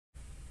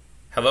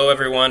Hello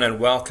everyone and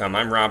welcome.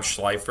 I'm Rob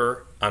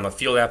Schleifer. I'm a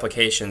field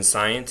application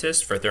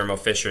scientist for Thermo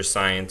Fisher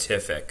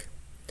Scientific.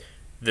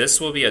 This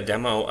will be a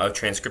demo of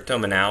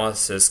Transcriptome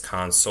Analysis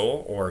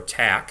Console, or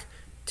TAC.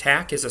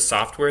 TAC is a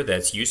software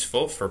that's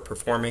useful for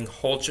performing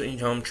whole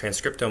genome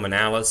transcriptome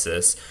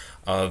analysis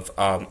of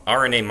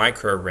RNA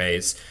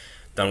microarrays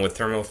done with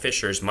Thermo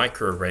Fisher's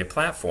microarray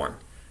platform.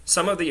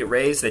 Some of the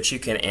arrays that you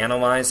can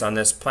analyze on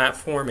this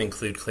platform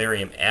include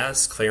Clariom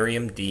S,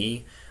 Clariom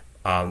D,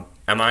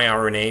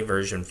 miRNA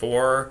version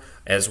 4,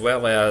 as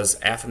well as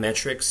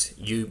Affymetrix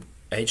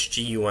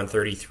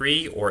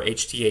HGU133 or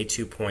HTA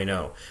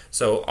 2.0.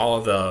 So all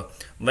of the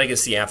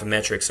legacy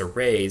Affymetrix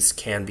arrays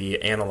can be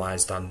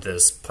analyzed on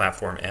this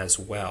platform as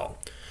well.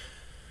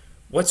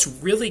 What's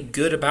really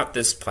good about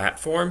this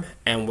platform,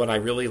 and what I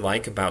really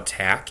like about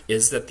TAC,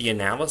 is that the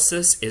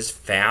analysis is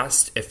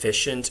fast,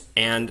 efficient,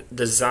 and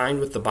designed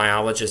with the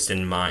biologist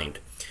in mind.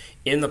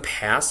 In the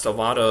past, a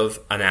lot of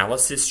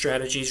analysis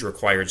strategies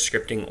required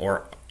scripting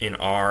or in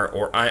R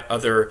or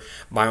other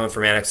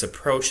bioinformatics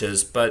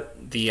approaches,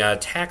 but the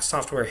TAC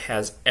software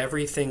has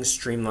everything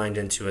streamlined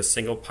into a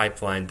single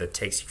pipeline that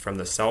takes you from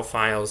the cell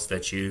files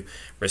that you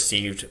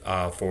received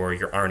for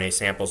your RNA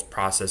samples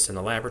processed in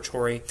the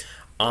laboratory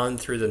on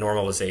through the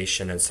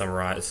normalization and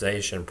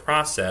summarization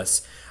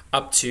process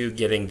up to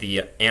getting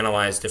the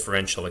analyzed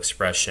differential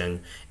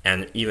expression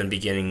and even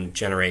beginning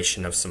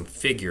generation of some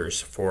figures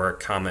for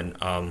common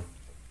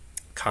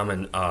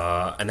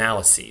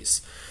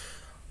analyses.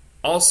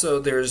 Also,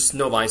 there's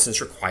no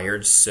license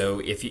required, so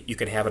if you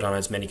can have it on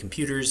as many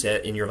computers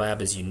in your lab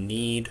as you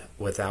need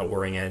without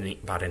worrying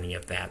about any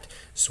of that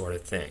sort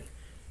of thing.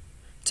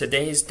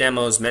 Today's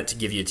demo is meant to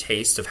give you a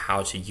taste of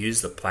how to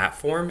use the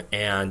platform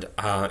and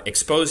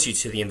expose you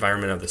to the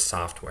environment of the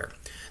software.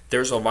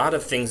 There's a lot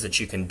of things that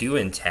you can do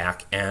in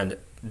TAC, and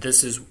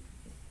this is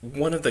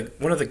one of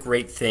the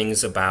great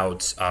things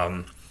about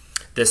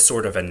this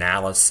sort of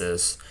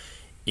analysis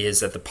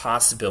is that the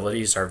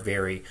possibilities are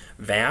very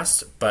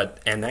vast,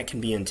 and that can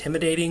be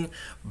intimidating,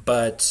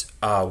 but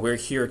we're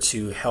here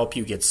to help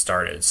you get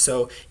started.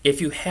 So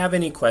if you have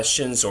any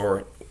questions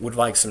or would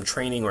like some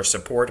training or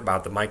support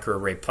about the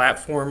microarray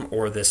platform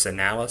or this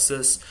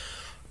analysis,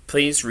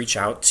 please reach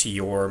out to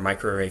your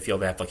microarray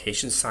field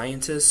application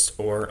scientist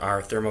or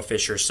our Thermo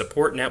Fisher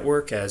support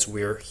network, as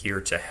we're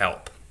here to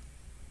help.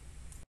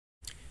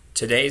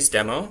 Today's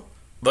demo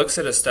looks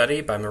at a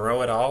study by Moreau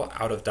et al.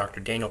 Out of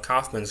Dr. Daniel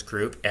Kaufman's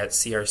group at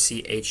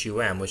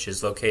CRC-HUM, which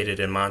is located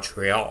in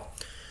Montreal.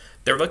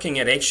 They're looking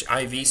at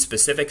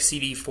HIV-specific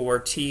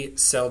CD4 T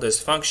cell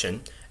dysfunction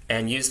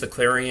and use the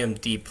Clariom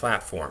D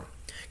platform.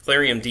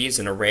 Clariom D is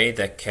an array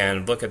that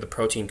can look at the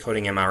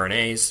protein-coding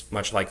mRNAs,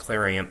 much like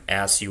Clariom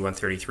S,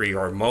 U133,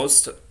 or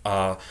most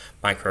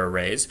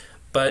microarrays,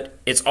 but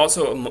it's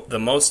also the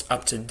most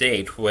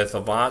up-to-date with a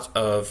lot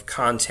of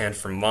content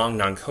from long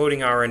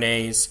non-coding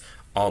RNAs,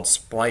 alt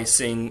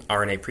splicing,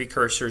 RNA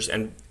precursors,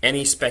 and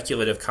any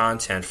speculative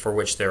content for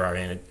which there are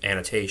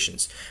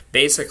annotations.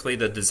 Basically,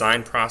 the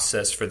design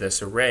process for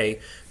this array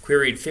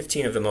queried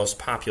 15 of the most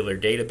popular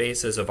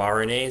databases of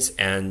RNAs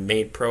and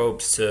made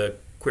probes to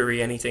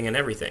query anything and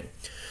everything.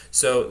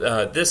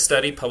 So this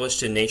study,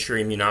 published in Nature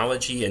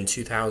Immunology in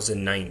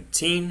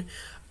 2019,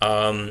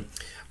 I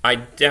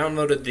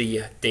downloaded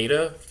the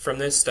data from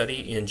this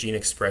study in Gene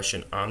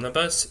Expression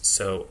Omnibus.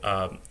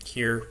 So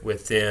here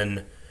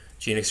within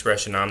Gene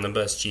Expression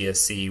Omnibus,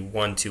 GSC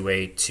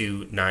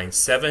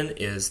 128297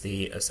 is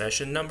the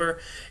accession number,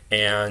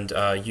 and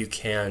you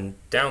can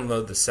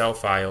download the cell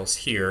files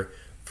here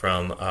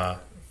from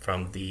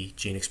the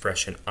Gene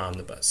Expression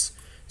Omnibus.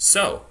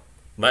 So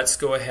let's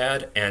go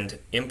ahead and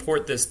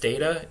import this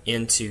data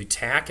into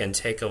TAC and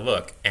take a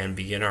look and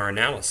begin our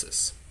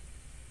analysis.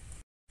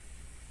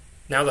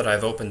 Now that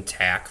I've opened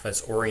TAC,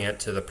 let's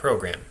orient to the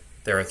program.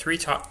 There are three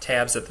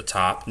tabs at the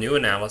top: New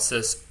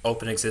Analysis,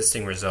 Open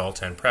Existing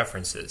Result, and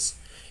Preferences.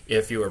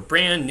 If you are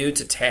brand new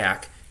to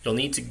TAC, you'll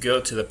need to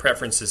go to the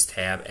Preferences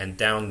tab and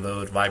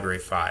download library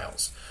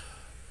files.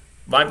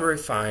 Library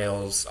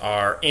files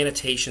are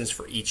annotations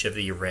for each of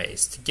the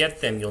arrays. To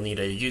get them, you'll need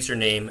a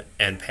username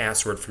and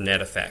password from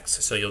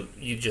NetEffects. So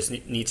you just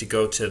need to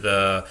go to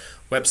the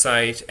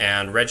website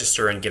and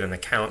register and get an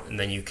account, and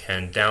then you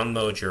can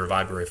download your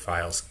library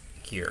files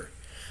here.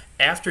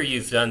 After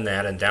you've done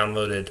that and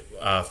downloaded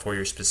for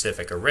your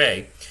specific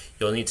array,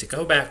 you'll need to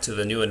go back to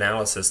the New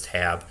Analysis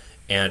tab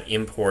and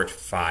import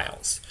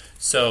files.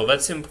 So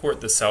let's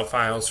import the cell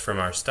files from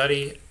our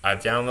study.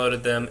 I've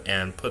downloaded them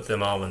and put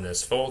them all in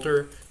this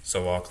folder.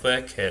 So I'll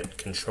hit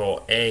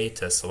Control A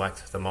to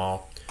select them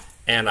all,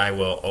 and I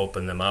will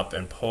open them up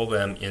and pull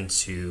them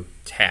into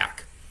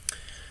TAC.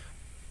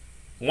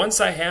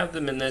 Once I have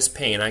them in this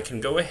pane, I can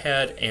go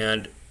ahead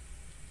and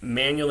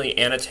manually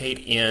annotate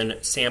in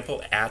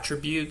sample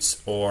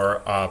attributes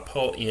or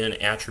pull in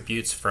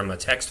attributes from a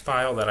text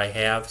file that I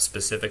have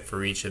specific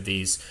for each of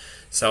these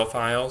cell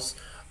files.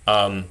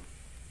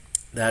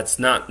 That's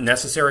not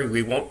necessary.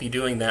 We won't be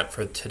doing that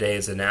for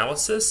today's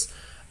analysis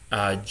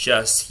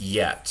just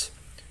yet.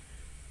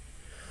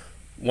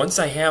 Once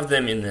I have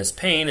them in this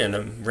pane and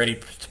I'm ready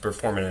to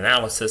perform an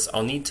analysis,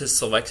 I'll need to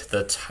select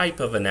the type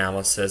of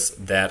analysis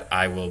that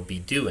I will be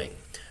doing.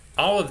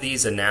 All of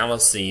these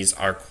analyses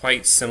are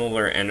quite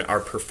similar and are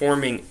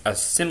performing a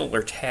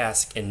similar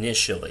task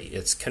initially.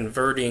 It's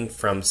converting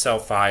from cell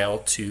file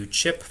to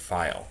chip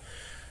file.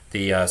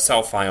 The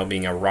cell file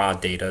being a raw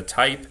data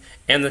type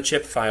and the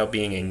chip file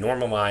being a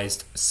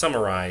normalized,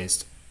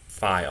 summarized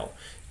file.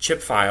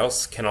 Chip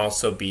files can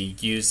also be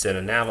used in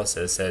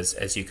analysis,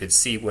 as you could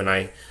see when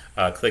I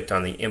clicked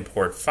on the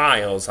import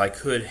files. I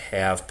could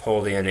have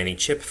pulled in any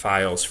chip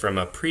files from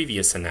a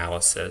previous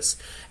analysis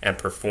and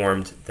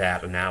performed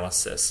that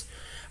analysis.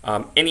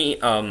 Any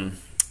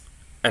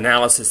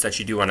analysis that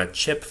you do on a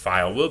chip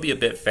file will be a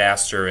bit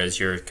faster, as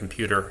your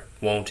computer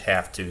won't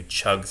have to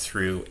chug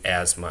through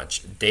as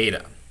much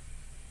data.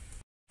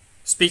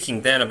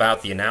 Speaking then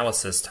about the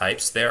analysis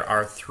types, there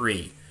are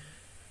three.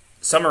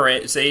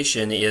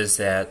 Summarization is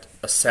that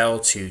a cell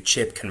to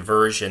chip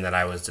conversion that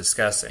I was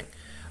discussing.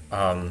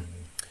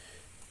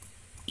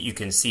 You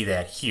can see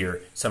that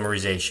here,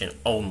 summarization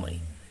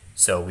only.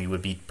 So we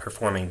would be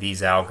performing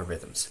these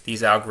algorithms.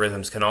 These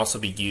algorithms can also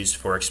be used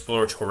for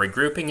exploratory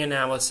grouping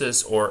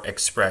analysis or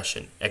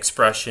expression.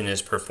 Expression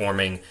is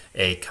performing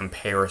a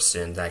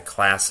comparison, that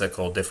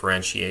classical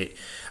differential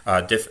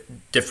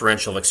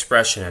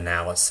expression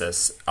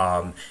analysis.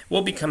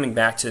 We'll be coming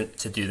back to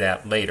do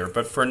that later,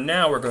 but for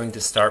now we're going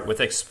to start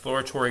with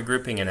exploratory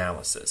grouping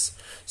analysis.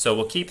 So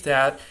we'll keep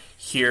that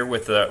here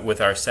with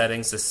our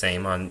settings the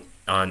same on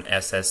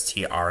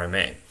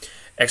SSTRMA.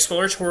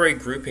 Exploratory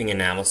grouping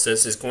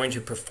analysis is going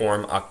to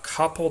perform a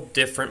couple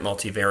different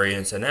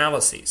multivariate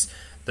analyses.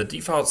 The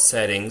default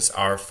settings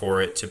are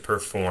for it to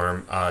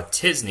perform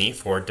t-SNE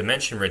for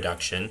dimension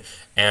reduction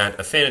and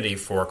affinity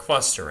for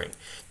clustering.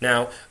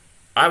 Now,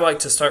 I like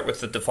to start with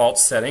the default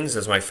settings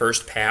as my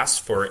first pass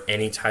for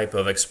any type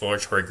of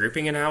exploratory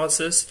grouping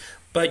analysis,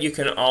 but you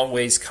can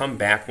always come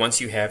back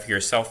once you have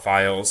your cell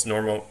files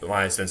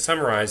normalized and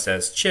summarized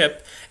as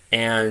chip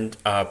and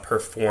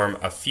perform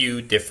a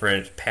few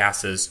different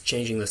passes,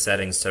 changing the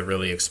settings to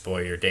really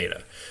explore your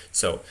data.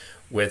 So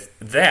with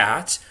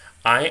that,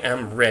 I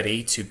am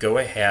ready to go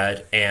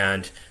ahead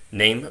and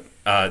name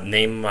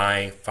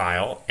my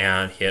file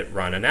and hit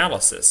Run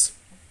Analysis.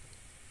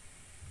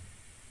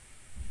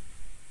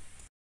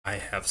 I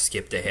have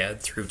skipped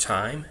ahead through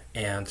time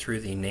and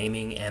through the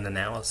naming and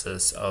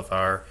analysis of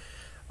our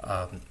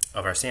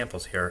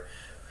samples here.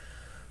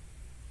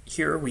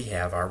 Here we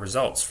have our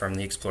results from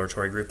the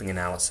exploratory grouping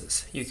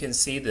analysis. You can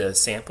see the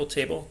sample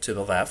table to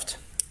the left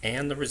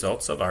and the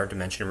results of our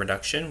dimension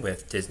reduction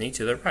with t-SNE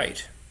to the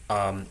right.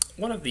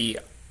 One of the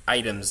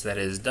items that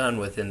is done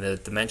within the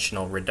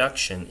dimensional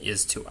reduction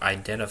is to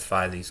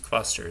identify these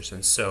clusters,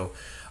 and so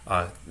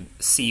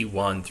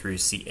C1 through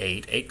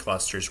C8, 8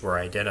 clusters were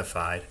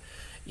identified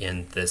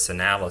in this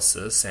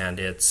analysis, and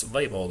it's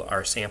labeled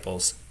our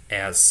samples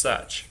as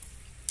such.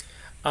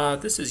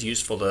 This is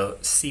useful to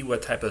see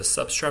what type of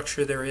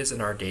substructure there is in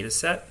our data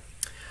set.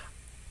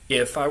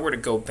 If I were to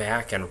go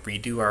back and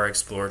redo our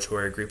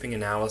exploratory grouping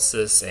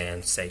analysis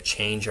and say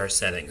change our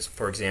settings,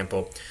 for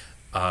example,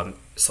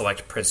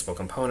 select principal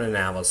component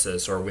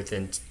analysis,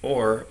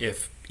 or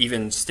if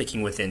even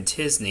sticking within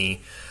t-SNE,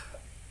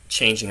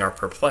 changing our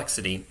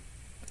perplexity,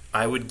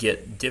 I would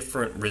get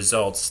different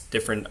results,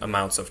 different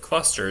amounts of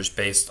clusters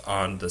based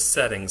on the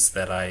settings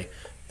that I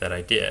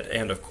did,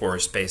 and of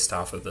course based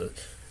off of the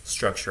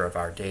structure of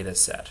our data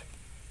set.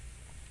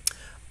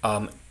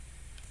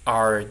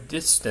 Our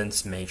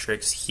distance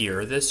matrix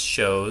here, this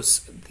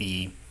shows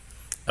the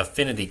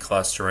affinity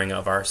clustering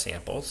of our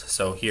samples.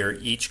 So here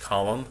each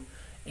column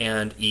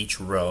and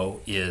each row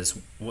is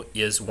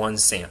one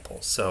sample.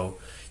 So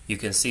you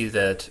can see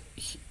that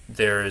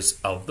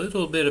there's a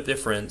little bit of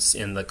difference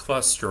in the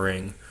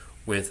clustering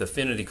with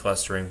affinity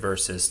clustering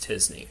versus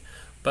t-SNE,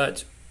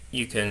 but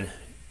you can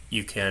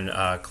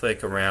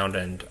click around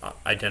and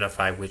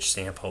identify which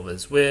sample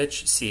is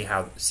which, see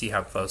how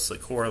closely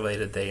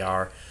correlated they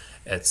are,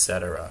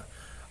 etc.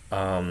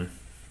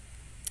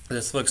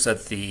 This looks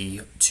at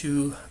the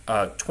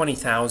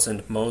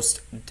 20,000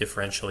 most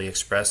differentially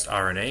expressed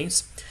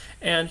RNAs,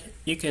 and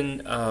you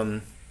can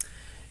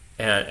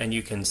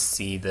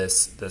see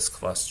this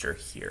cluster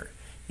here.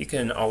 You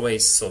can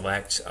always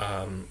select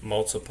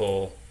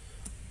multiple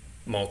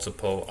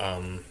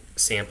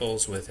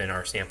samples within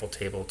our sample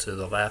table to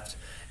the left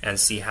and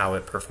see how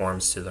it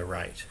performs to the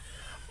right.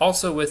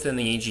 Also within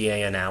the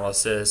EGA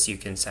analysis, you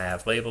can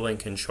have labeling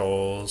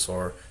controls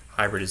or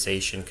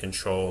hybridization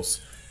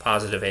controls,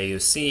 positive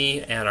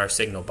AUC, and our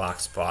signal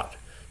box plot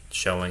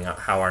showing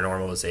how our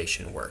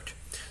normalization worked.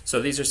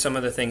 So these are some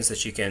of the things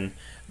that you can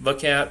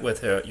look at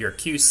with your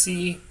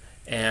QC,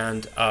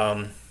 and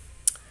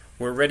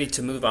we're ready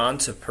to move on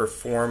to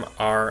perform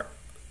our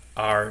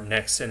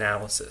next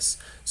analysis.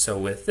 So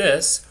with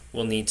this,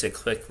 we'll need to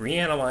click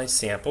Reanalyze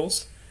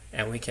Samples,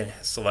 and we can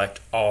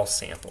select all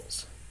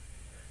samples.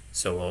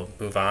 So we'll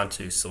move on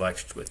to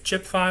Select with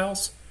Chip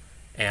Files,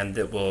 and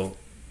it will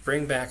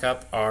bring back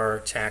up our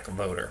TAC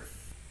loader.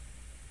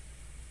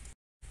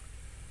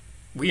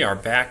 We are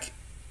back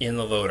in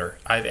the loader.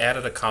 I've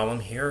added a column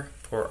here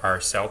for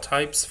our cell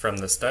types from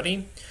the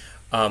study,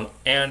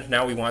 and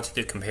now we want to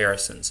do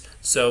comparisons.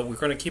 So we're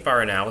going to keep our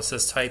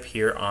analysis type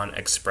here on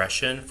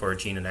expression for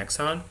gene and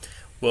exon.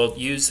 We'll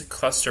use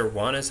cluster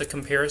 1 as a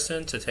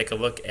comparison to take a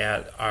look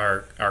at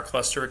our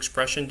cluster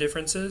expression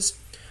differences.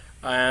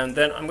 And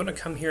then I'm going to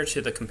come here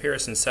to the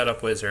comparison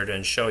setup wizard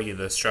and show you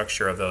the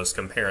structure of those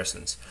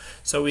comparisons.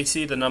 So we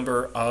see the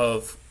number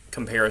of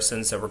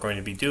comparisons that we're going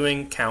to be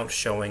doing, count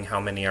showing how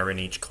many are in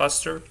each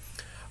cluster.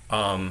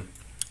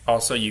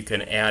 Also, you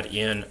can add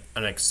in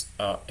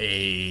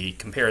a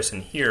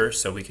comparison here,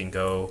 so we can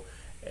go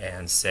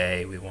and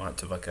say we want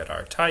to look at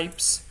our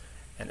types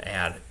and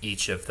add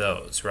each of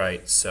those,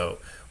 right? So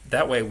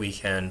that way we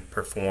can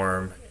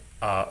perform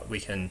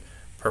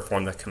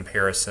the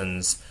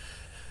comparisons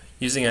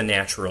using a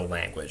natural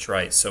language,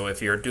 right? So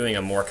if you're doing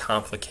a more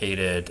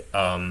complicated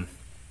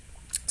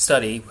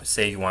study,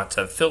 say you want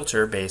to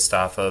filter based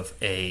off of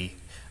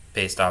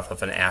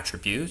an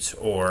attribute,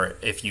 or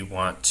if you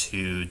want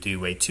to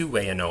do a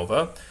two-way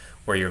ANOVA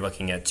where you're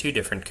looking at two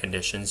different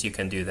conditions, you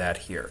can do that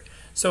here.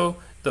 So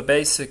the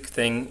basic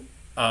thing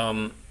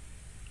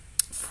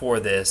for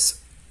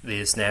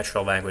these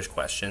natural language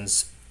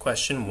questions,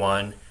 question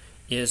 1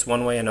 is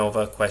one-way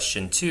ANOVA,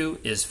 question 2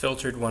 is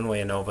filtered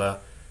one-way ANOVA,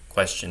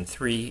 question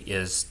 3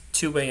 is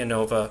two-way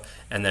ANOVA,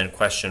 and then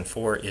question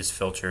 4 is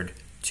filtered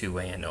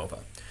two-way ANOVA.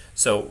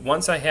 So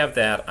once I have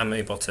that, I'm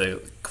able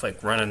to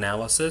click Run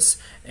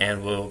Analysis,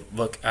 and we'll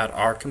look at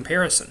our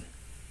comparison.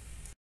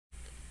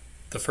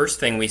 The first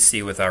thing we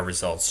see with our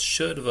results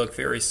should look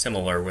very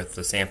similar with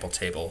the sample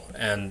table,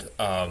 and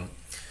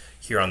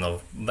here on the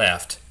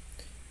left,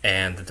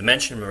 and the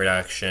dimension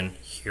reduction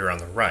here on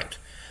the right.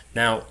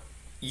 Now,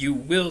 you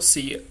will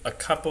see a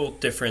couple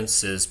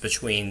differences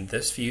between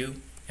this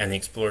view and the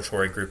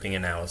exploratory grouping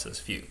analysis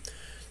view.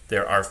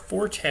 There are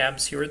 4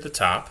 tabs here at the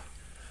top.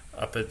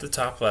 Up at the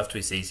top left,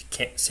 we see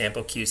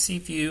Sample QC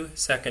View,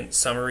 Second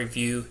Summary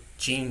View,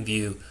 Gene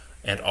View,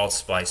 and Alt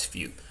Splice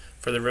View.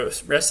 For the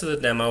rest of the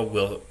demo,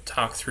 we'll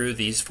talk through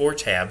these 4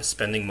 tabs,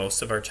 spending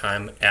most of our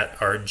time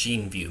at our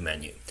Gene View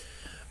menu.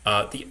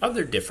 The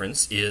other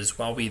difference is,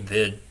 while we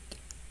did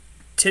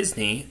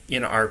t-SNE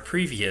in our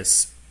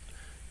previous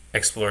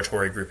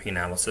exploratory grouping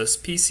analysis,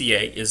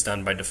 PCA is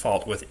done by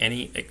default with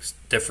any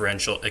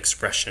differential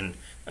expression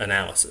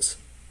analysis.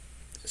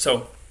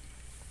 So,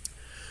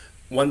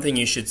 one thing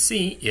you should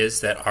see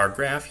is that our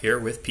graph here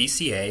with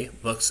PCA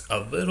looks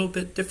a little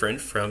bit different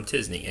from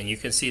t-SNE, and you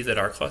can see that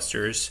our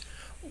clusters,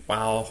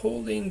 while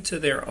holding to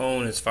their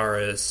own as far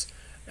as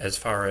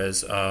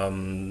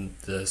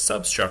the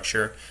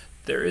substructure,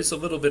 there is a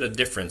little bit of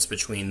difference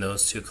between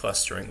those two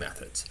clustering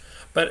methods.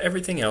 But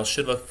everything else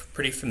should look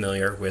pretty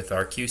familiar with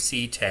our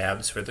QC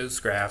tabs for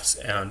those graphs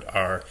and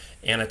our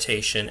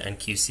annotation and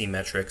QC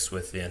metrics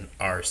within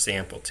our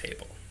sample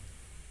table.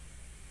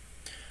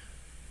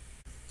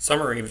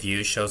 Summary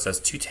View shows us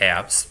 2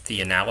 tabs,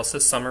 the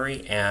Analysis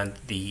Summary and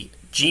the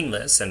Gene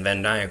Lists and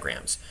Venn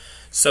Diagrams.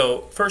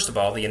 So first of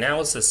all, the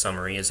Analysis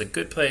Summary is a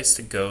good place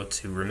to go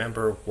to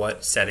remember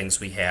what settings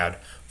we had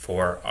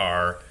for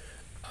our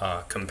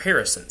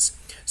comparisons.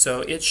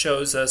 So it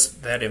shows us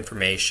that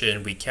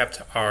information. We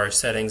kept our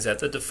settings at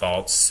the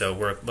defaults, so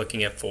we're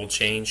looking at fold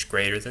change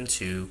greater than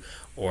 2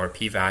 or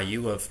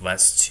p-value of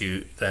less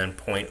than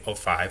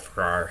 0.05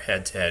 for our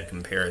head-to-head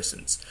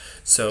comparisons.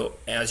 So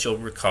as you'll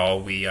recall,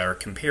 we are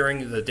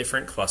comparing the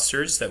different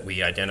clusters that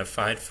we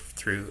identified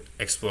through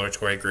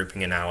exploratory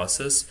grouping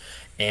analysis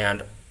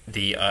and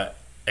the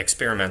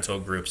experimental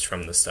groups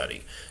from the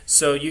study.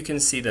 So you can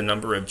see the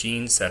number of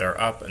genes that are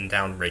up and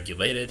down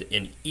regulated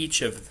in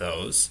each of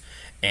those,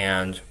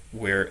 and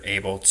we're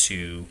able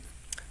to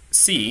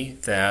see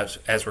that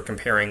as we're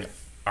comparing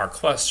our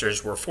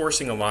clusters, we're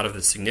forcing a lot of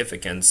the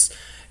significance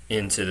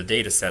into the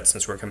data set,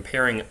 since we're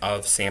comparing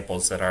of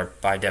samples that are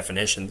by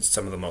definition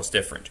some of the most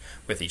different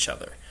with each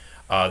other.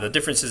 The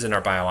differences in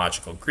our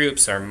biological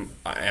groups and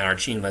our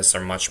gene lists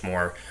are much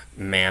more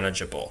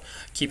manageable.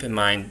 Keep in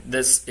mind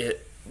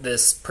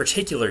this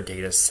particular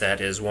data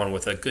set is one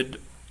with a good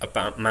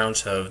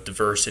amount of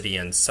diversity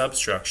and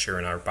substructure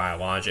in our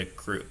biologic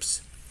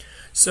groups.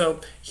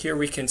 So here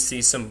we can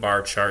see some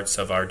bar charts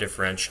of our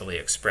differentially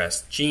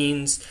expressed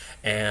genes,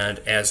 and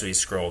as we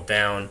scroll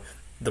down,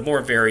 the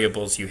more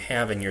variables you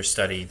have in your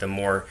study, the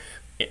more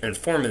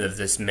informative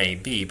this may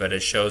be, but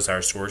it shows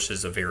our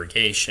sources of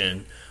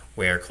variation,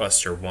 where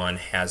cluster 1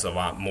 has a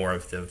lot more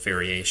of the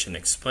variation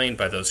explained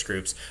by those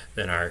groups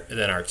than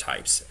our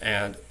types,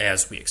 and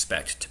as we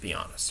expect, to be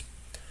honest.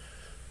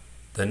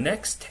 The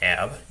next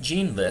tab,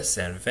 Gene Lists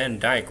and Venn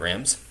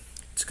Diagrams,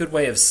 it's a good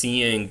way of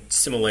seeing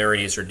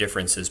similarities or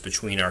differences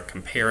between our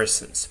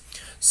comparisons.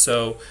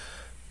 So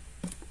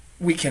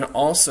we can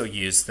also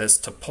use this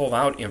to pull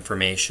out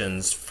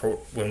information for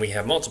when we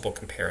have multiple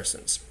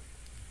comparisons.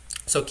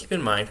 So keep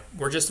in mind,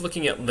 we're just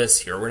looking at lists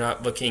here. We're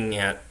not looking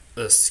at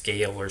the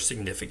scale or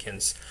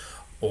significance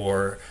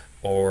or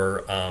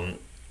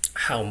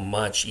how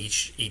much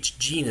each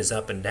gene is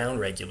up and down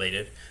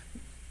regulated,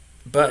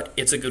 but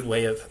it's a good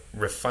way of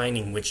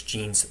refining which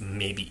genes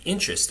may be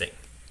interesting.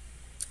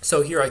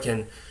 So here I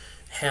can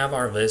have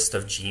our list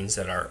of genes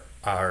that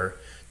are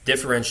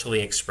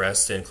differentially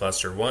expressed in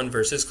cluster 1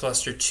 versus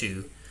cluster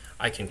 2.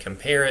 I can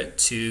compare it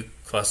to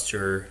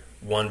cluster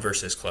 1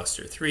 versus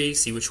cluster 3,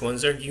 see which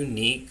ones are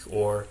unique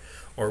or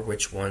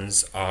which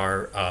ones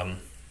are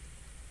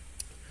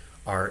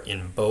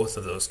in both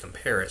of those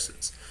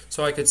comparisons.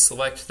 So I could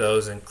select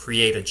those and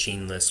create a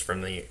gene list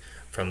from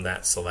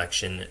that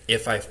selection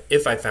if I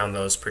found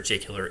those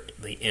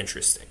particularly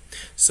interesting.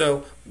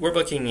 So we're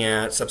looking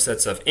at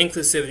subsets of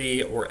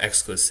inclusivity or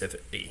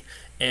exclusivity,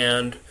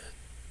 and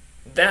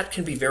that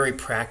can be very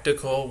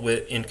practical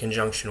in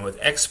conjunction with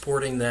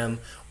exporting them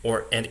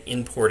and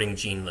importing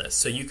gene lists.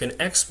 So you can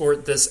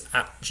export this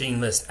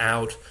gene list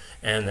out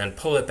and then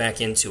pull it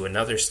back into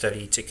another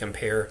study to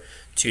compare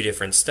two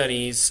different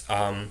studies.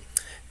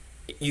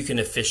 You can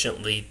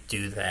efficiently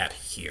do that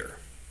here.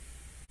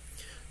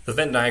 The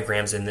Venn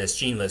diagrams in this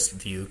gene list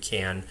view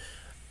can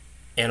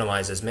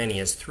analyze as many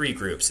as 3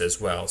 groups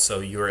as well, so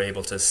you're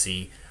able to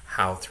see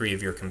how 3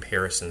 of your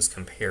comparisons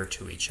compare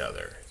to each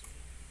other.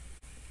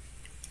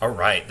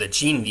 Alright, the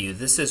gene view.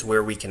 This is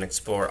where we can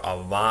explore a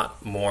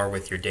lot more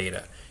with your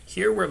data.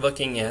 Here we're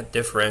looking at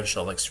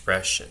differential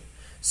expression.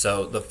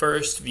 So the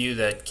first view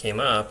that came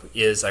up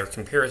is our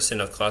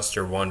comparison of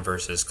cluster 1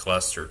 versus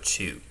cluster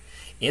 2.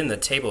 In the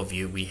table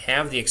view, we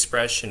have the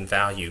expression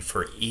value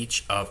for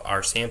each of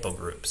our sample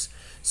groups.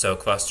 So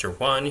cluster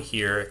 1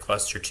 here,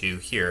 cluster 2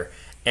 here,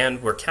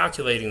 and we're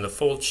calculating the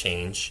fold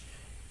change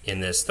in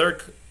this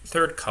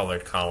third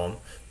colored column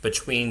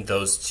between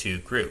those 2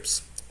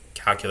 groups.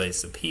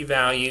 Calculates the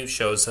p-value,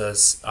 shows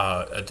us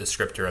a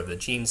descriptor of the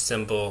gene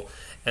symbol,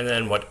 and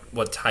then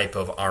what type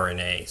of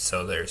RNA.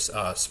 So there's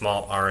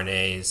small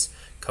RNAs,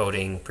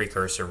 coding,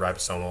 precursor,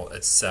 ribosomal,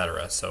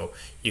 etc. So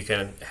you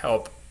can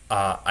help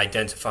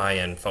identify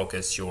and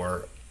focus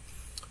your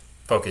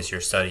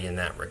study in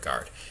that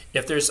regard.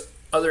 If there's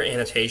other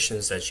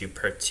annotations that you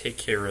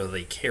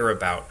particularly care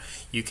about,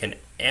 you can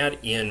add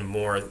in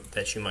more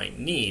that you might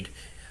need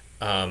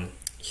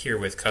here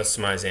with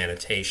customized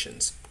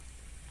annotations.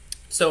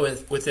 So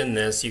within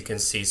this, you can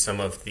see some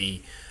of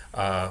the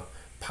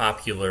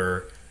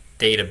popular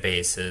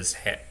databases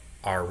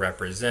are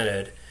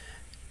represented.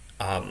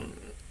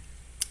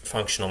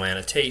 Functional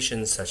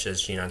annotations such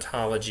as gene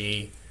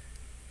ontology,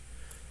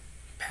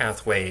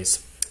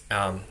 pathways,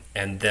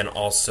 and then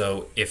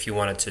also if you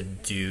wanted to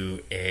do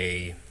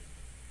a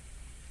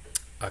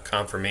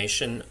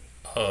confirmation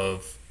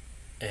of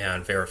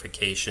and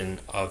verification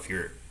of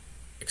your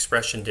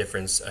expression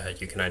difference,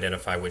 you can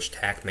identify which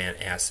TACMAN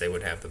assay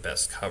would have the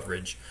best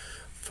coverage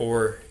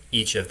for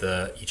each of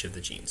the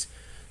genes.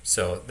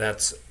 So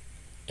that's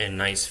a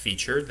nice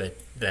feature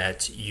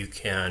that you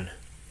can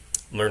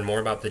learn more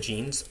about the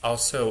genes.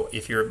 Also,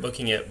 if you're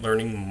looking at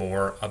learning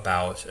more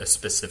about a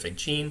specific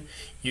gene,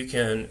 you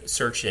can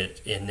search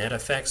it in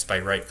NetEffects by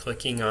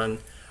right-clicking on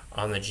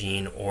the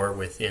gene or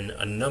within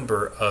a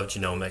number of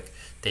genomic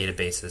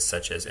databases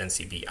such as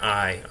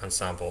NCBI,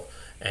 Ensemble,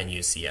 and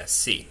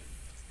UCSC.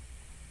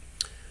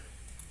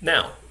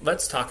 Now,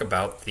 let's talk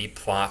about the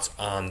plot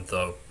on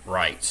the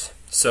right.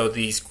 So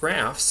these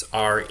graphs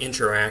are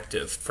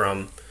interactive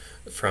from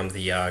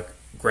the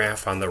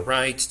graph on the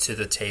right to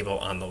the table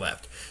on the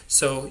left.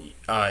 So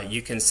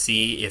you can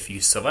see if you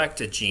select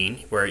a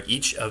gene where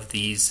each of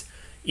these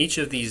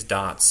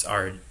dots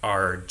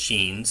are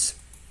genes.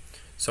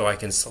 So I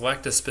can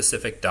select a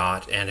specific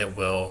dot and it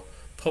will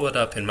pull it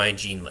up in my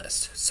gene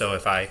list. So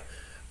if I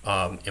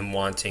am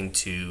wanting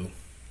to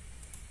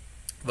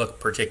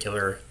look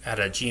particular at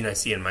a gene I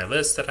see in my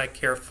list that I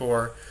care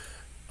for,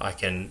 I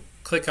can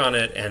click on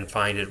it and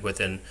find it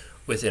within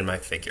my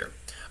figure.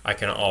 I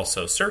can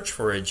also search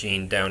for a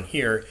gene down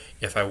here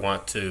if I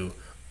want to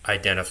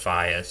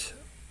identify it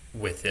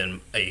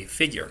within a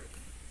figure.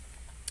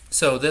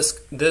 So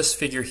this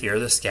figure here,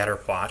 the scatter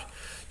plot,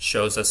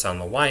 shows us on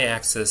the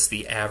y-axis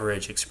the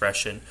average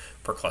expression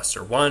for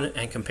cluster 1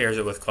 and compares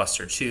it with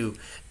cluster 2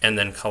 and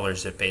then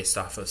colors it based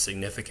off of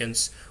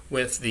significance,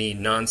 with the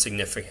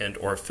non-significant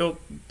or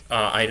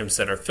items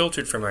that are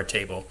filtered from our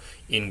table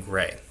in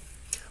gray.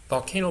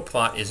 Volcano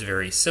plot is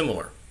very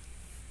similar.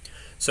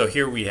 So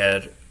here we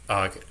had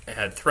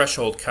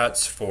threshold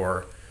cuts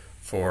for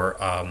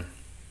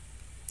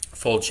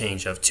fold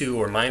change of 2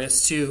 or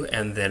minus 2,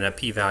 and then a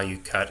p-value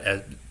cut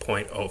at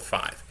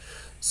 0.05.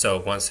 So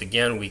once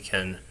again, we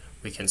can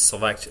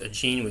select a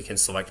gene. We can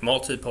select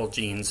multiple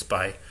genes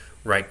by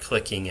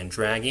right-clicking and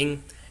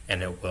dragging,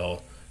 and it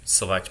will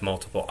select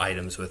multiple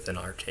items within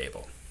our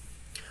table.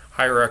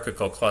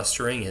 Hierarchical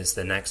clustering is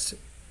the next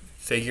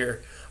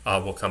figure.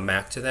 We'll come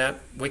back to that.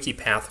 Wiki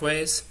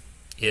pathways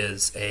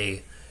is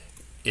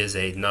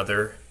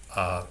another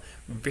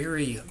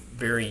very,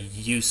 very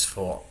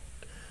useful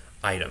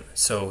item.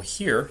 So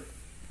here,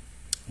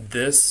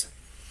 this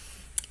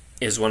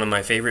is one of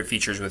my favorite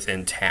features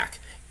within TAC.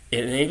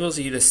 It enables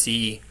you to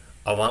see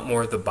a lot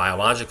more of the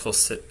biological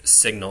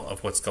signal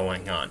of what's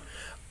going on.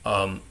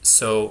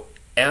 So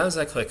as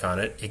I click on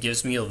it, it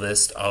gives me a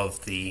list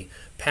of the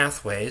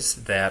pathways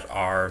that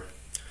are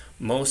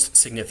most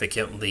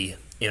significantly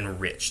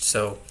enriched.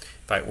 So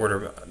if by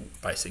order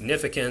by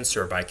significance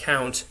or by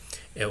count,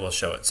 it will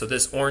show it. So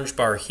this orange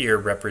bar here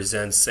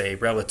represents a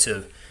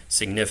relative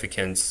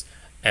significance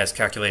as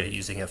calculated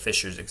using a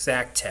Fisher's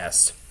exact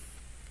test.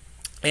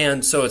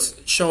 And so it's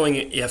showing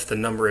if the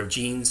number of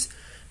genes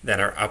that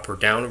are up or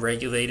down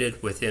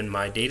regulated within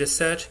my data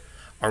set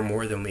are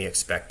more than we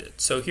expected.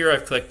 So here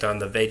I've clicked on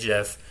the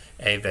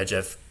VEGF-A,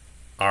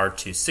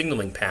 VEGF-R2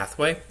 signaling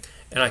pathway,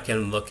 and I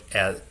can look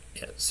at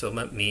it. So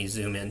let me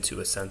zoom into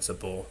a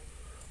sensible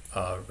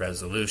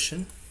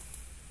resolution.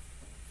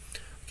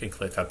 I can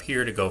click up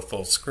here to go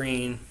full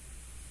screen.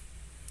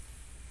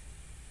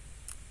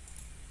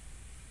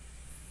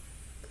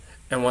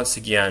 And once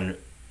again,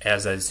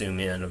 as I zoom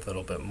in a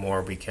little bit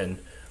more, we can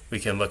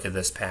look at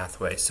this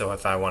pathway. So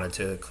if I wanted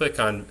to click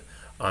on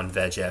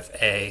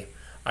VEGF-A,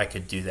 I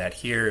could do that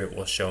here. It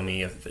will show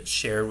me if it's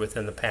shared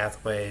within the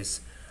pathways.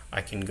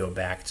 I can go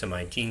back to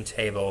my gene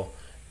table,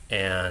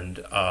 and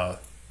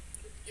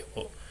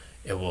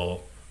it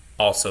will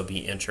also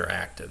be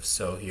interactive.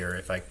 So here,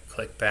 if I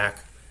click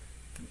back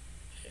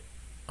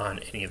on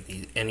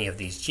any of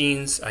these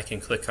genes, I can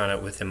click on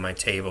it within my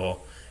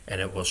table, and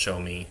it will show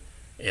me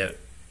it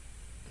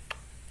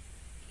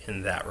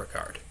in that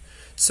regard.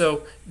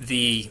 So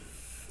the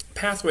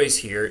pathways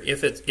here,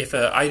 if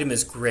an item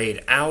is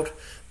grayed out,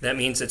 that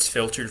means it's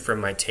filtered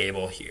from my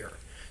table here.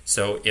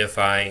 So if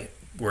I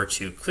were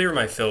to clear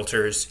my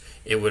filters,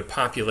 it would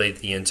populate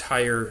the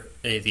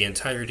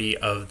entirety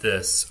of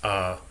this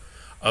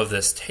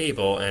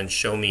table and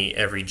show me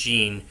every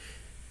gene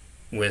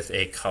with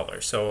a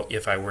color. So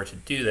if I were to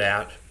do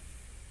that,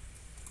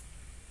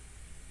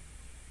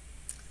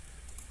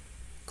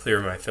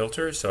 clear my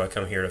filters, so I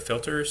come here to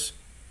filters,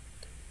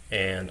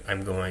 and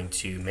I'm going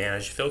to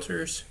manage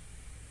filters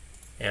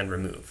and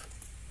remove.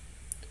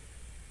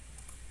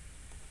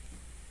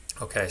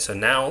 Okay, so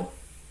now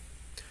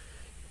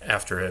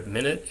after a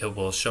minute it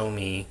will show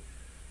me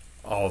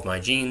all of my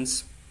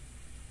genes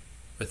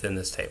within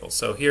this table.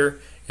 So here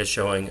it's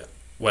showing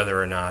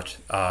whether or not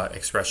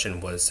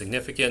expression was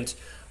significant,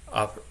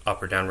 up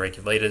or down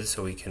regulated,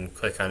 so we can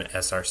click on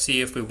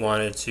SRC if we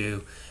wanted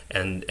to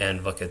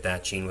and look at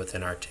that gene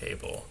within our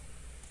table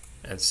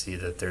and see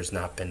that there's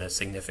not been a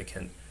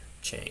significant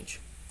change.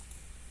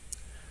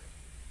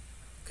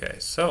 Okay,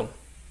 so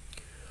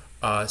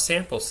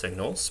sample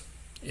signals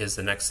is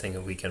the next thing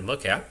that we can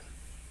look at.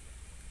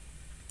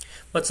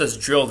 Let's just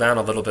drill down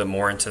a little bit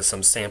more into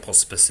some sample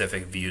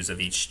specific views of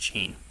each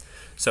gene.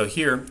 So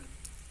here,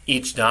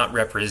 each dot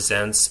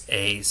represents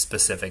a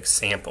specific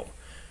sample.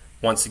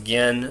 Once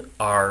again,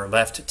 our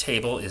left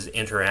table is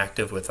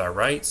interactive with our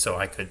right, so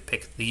I could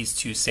pick these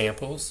two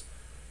samples,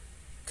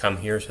 come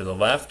here to the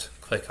left,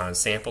 click on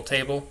sample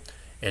table.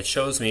 It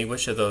shows me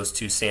which of those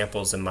two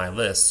samples in my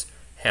list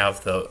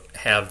have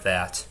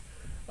that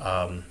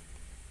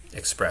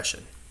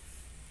expression.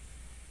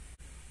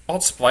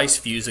 Alt splice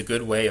view is a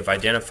good way of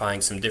identifying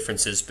some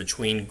differences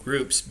between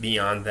groups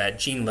beyond that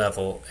gene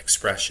level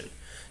expression.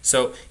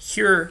 So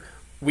here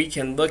we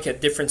can look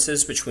at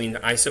differences between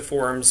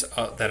isoforms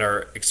that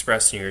are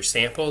expressed in your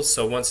samples.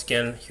 So once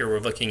again, here we're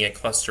looking at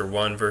cluster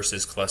 1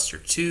 versus cluster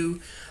 2.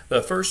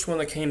 The first one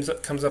that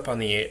comes up on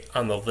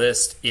the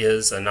list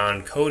is a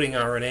non-coding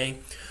RNA,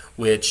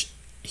 which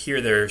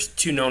here there's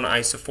two known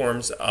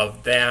isoforms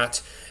of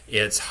that.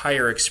 It's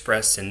higher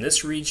expressed in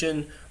this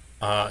region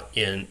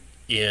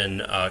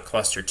in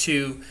cluster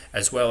 2,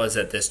 as well as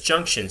at this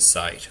junction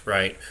site,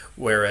 right?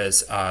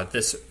 Whereas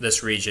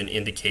this region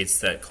indicates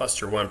that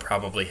cluster 1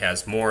 probably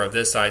has more of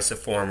this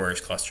isoform,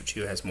 whereas cluster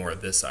 2 has more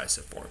of this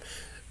isoform.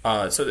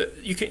 So that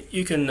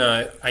you can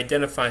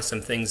identify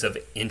some things of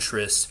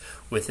interest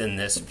within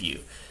this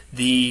view.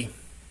 The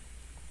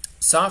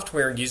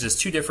software uses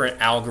two different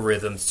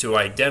algorithms to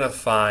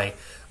identify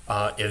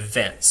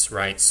events,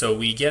 right? So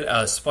we get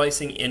a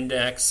splicing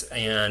index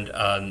and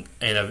an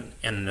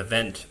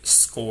event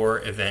score,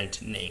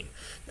 event name.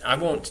 I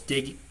won't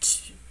dig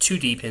too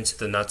deep into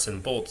the nuts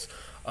and bolts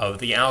of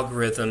the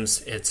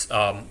algorithms. It's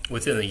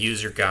within the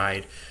user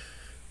guide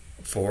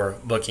for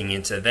looking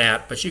into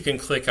that, but you can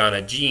click on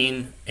a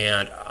gene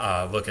and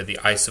look at the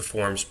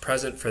isoforms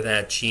present for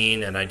that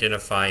gene and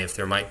identify if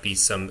there might be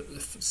some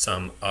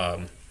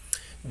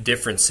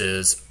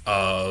differences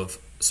of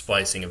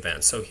splicing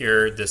events. So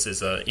here, this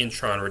is an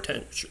intron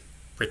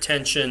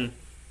retention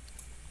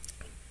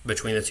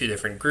between the two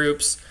different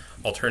groups,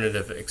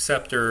 alternative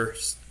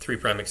acceptors, 3'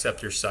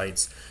 acceptor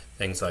sites,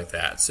 things like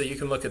that. So you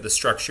can look at the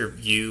structure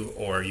view,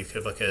 or you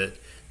could look at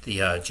the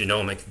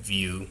genomic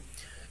view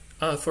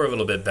for a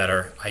little bit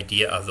better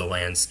idea of the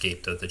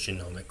landscape of the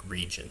genomic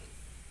region.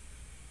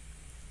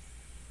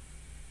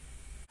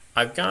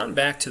 I've gone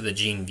back to the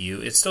gene view.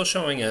 It's still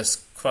showing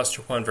us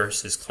cluster 1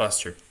 versus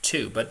cluster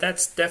 2, but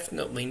that's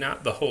definitely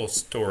not the whole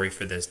story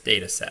for this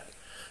data set.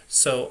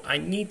 So I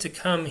need to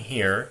come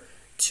here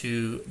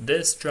to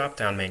this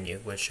drop-down menu,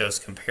 which shows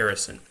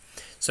comparison.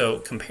 So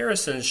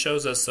comparison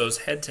shows us those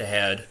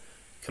head-to-head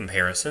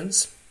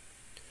comparisons,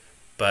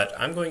 but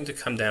I'm going to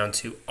come down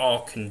to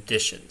all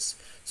conditions.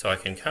 So I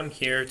can come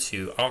here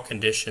to all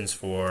conditions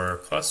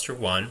for cluster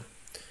 1,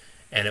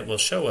 and it will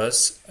show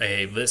us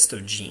a list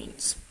of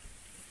genes.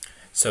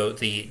 So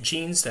the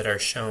genes that are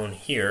shown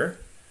here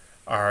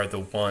are the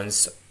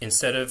ones,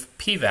 instead of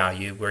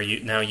p-value,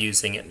 we're now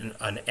using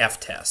an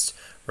f-test,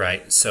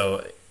 right?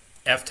 So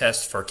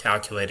f-test for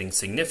calculating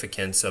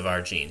significance of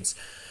our genes.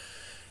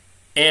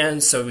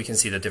 And so we can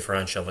see the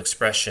differential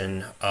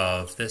expression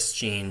of this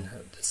gene.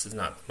 This is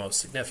not the most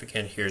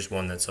significant. Here's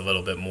one that's a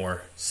little bit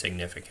more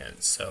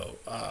significant. So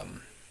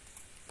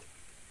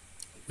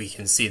we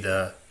can see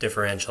the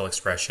differential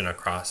expression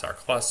across our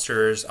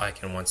clusters. I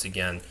can once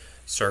again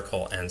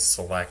circle and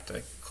select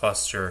a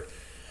cluster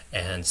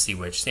and see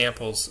which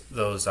samples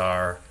those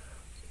are,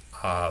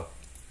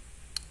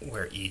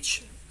 where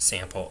each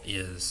sample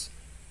is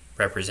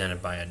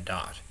represented by a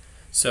dot.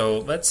 So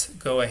let's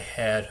go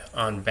ahead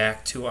on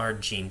back to our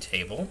gene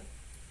table,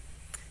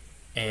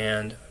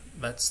 and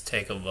let's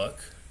take a look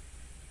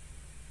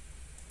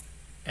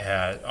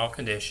at all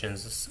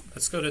conditions.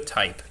 Let's go to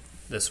type.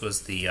 This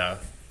was the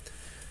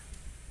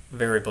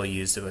variable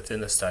used within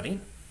the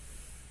study.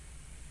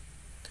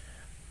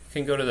 You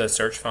can go to the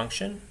search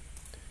function.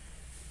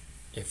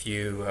 If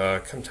you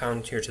come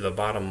down here to the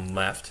bottom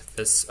left,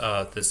 this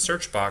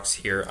search box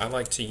here, I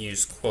like to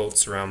use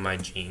quotes around my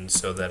gene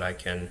so that I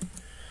can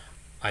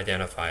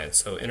identify it.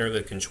 So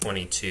interleukin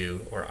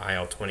 22 or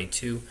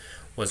IL-22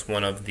 was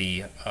one of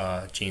the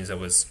genes that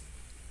was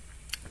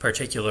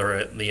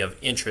particularly of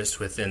interest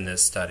within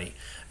this study,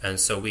 and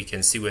so we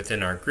can see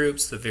within our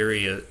groups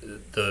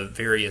the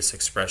various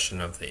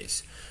expression of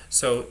these.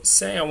 So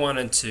say I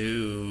wanted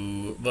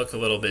to look a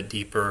little bit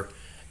deeper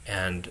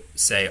and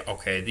say,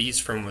 okay,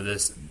 these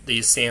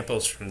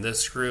samples from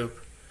this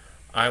group,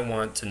 I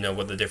want to know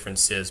what the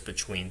difference is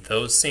between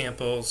those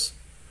samples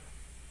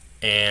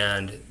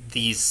and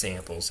these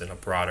samples in a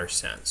broader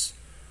sense.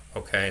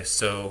 Okay,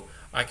 so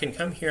I can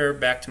come here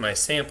back to my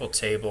sample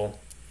table,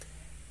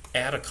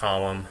 add a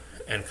column,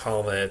 and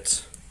call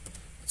it,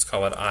 let's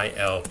call it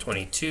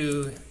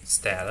IL-22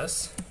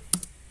 status.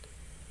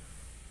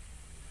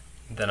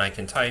 Then I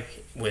can type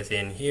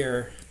within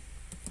here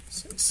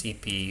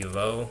CP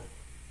low.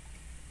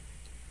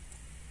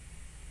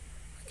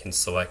 I can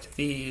select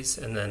these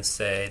and then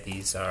say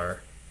these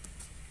are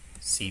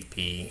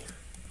CP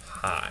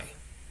high.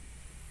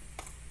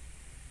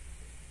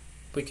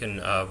 We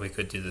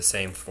could do the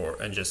same for,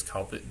 and just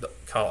call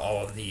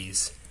all of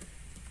these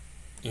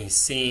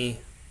EC,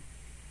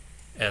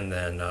 and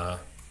then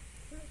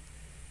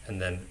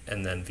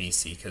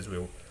VC, because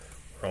we're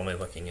only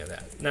looking at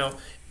that. Now,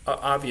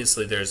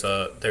 obviously, there's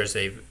a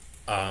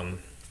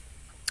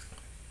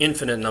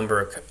infinite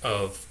number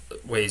of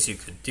ways you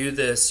could do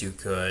this. You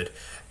could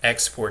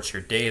export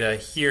your data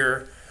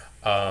here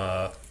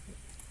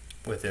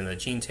within the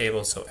gene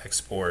table. So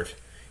export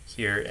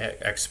here,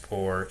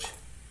 export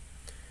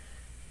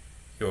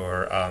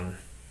your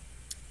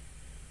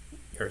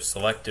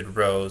selected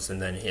rows, and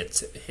then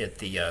hit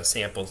the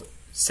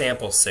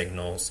sample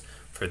signals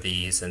for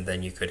these, and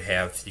then you could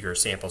have your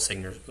sample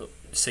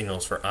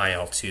signals for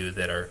IL-2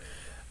 that are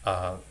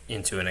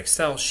into an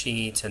Excel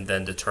sheet, and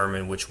then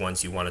determine which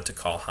ones you wanted to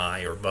call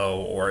high or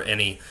low, or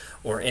any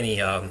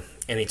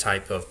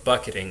type of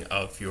bucketing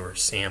of your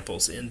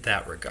samples in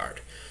that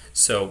regard.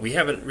 So we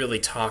haven't really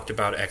talked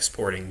about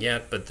exporting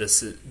yet, but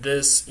this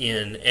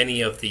in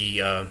any of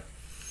the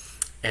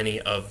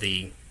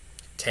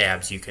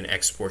tabs, you can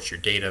export your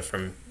data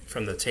from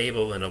the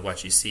table, and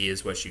what you see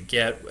is what you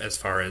get as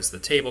far as the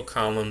table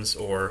columns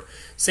or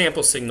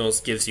sample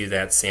signals. Gives you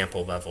that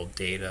sample level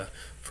data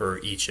for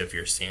each of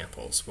your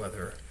samples,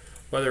 whether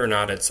or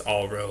not it's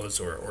all rows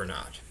or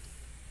not.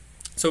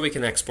 So we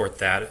can export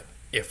that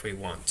if we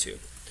want to.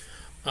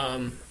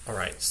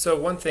 Alright, so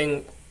one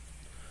thing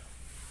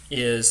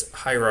is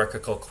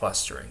hierarchical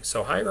clustering.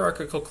 So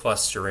hierarchical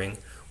clustering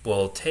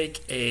will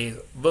take a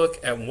look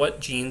at what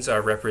genes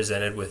are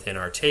represented within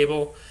our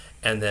table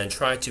and then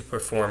try to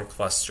perform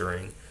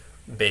clustering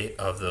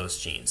of those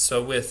genes.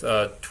 So with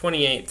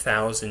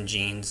 28,000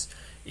 genes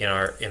in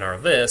our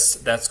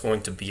list, that's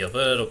going to be a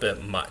little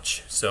bit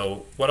much.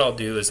 So what I'll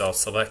do is I'll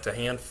select a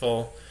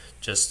handful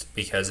just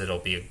because it'll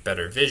be a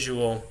better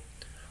visual,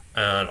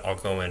 and I'll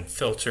go and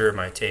filter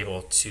my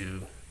table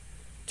to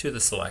the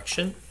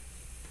selection,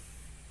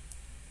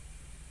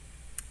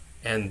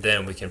 and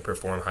then we can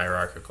perform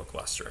hierarchical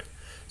clustering.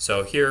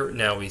 So here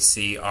now we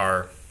see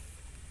our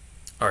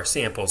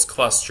samples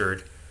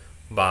clustered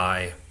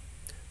by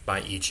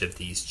each of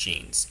these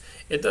genes.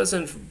 It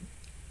doesn't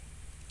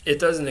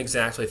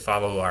exactly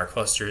follow our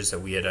clusters that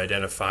we had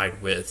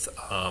identified with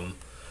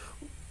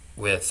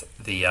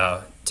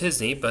the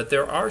TISNE, but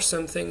there are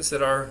some things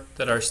that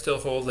are still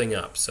holding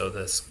up. So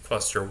this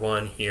cluster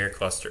 1 here,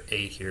 cluster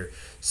 8 here,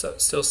 so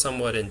still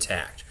somewhat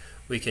intact.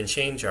 We can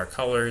change our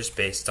colors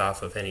based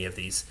off of any of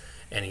these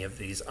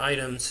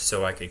items.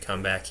 So I could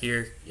come back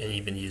here and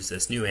even use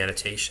this new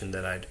annotation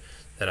that I'd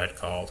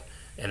called,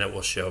 and it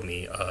will show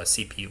me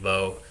CP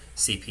low,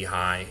 CP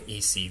high,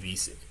 EC,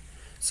 VC.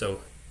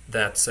 So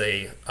that's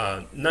a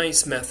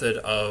nice method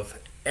of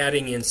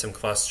adding in some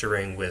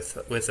clustering with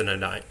an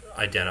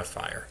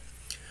identifier.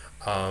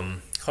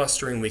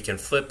 Clustering, we can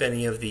flip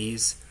any of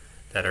these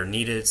that are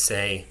needed.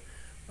 Say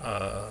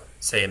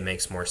it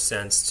makes more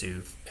sense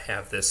to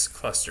have this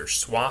cluster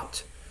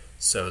swapped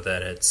so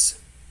that it's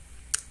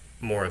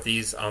more of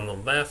these on the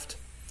left.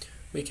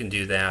 We can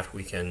do that.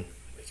 We can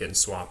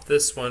swap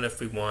this one if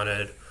we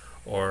wanted,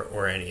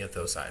 or any of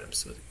those items.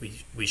 So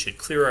we should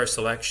clear our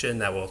selection.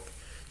 That will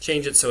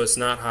change it so it's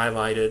not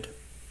highlighted.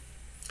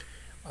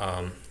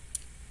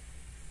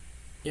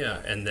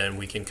 Yeah, and then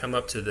we can come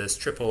up to this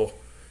triple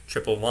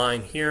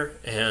line here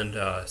and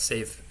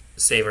save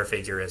our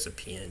figure as a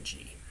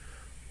PNG,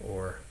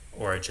 or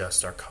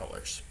adjust our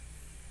colors.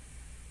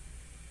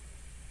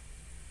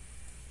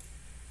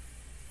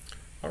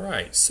 All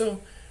right,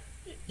 so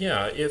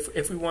yeah,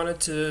 if we wanted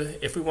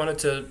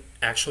to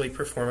actually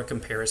perform a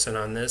comparison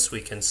on this,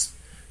 we can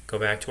go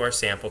back to our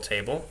sample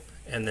table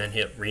and then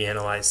hit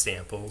Reanalyze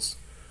Samples,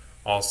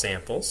 All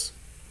Samples,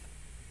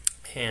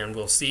 and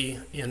we'll see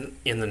in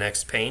the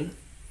next pane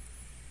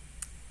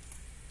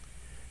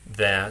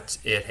that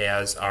it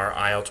has our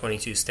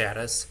IL-22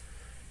 status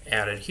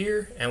added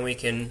here, and we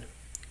can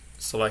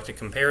select a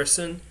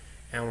comparison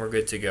and we're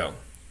good to go.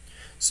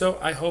 So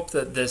I hope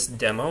that this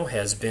demo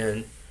has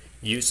been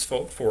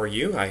useful for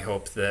you. I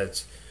hope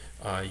that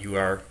you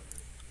are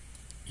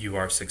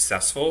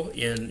successful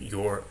in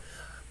your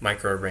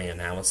microarray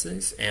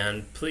analysis,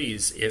 and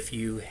please, if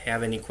you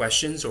have any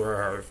questions or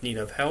are in need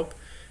of help,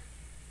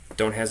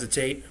 don't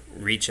hesitate,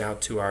 reach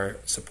out to our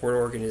support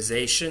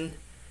organization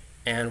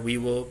and we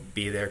will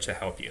be there to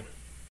help you.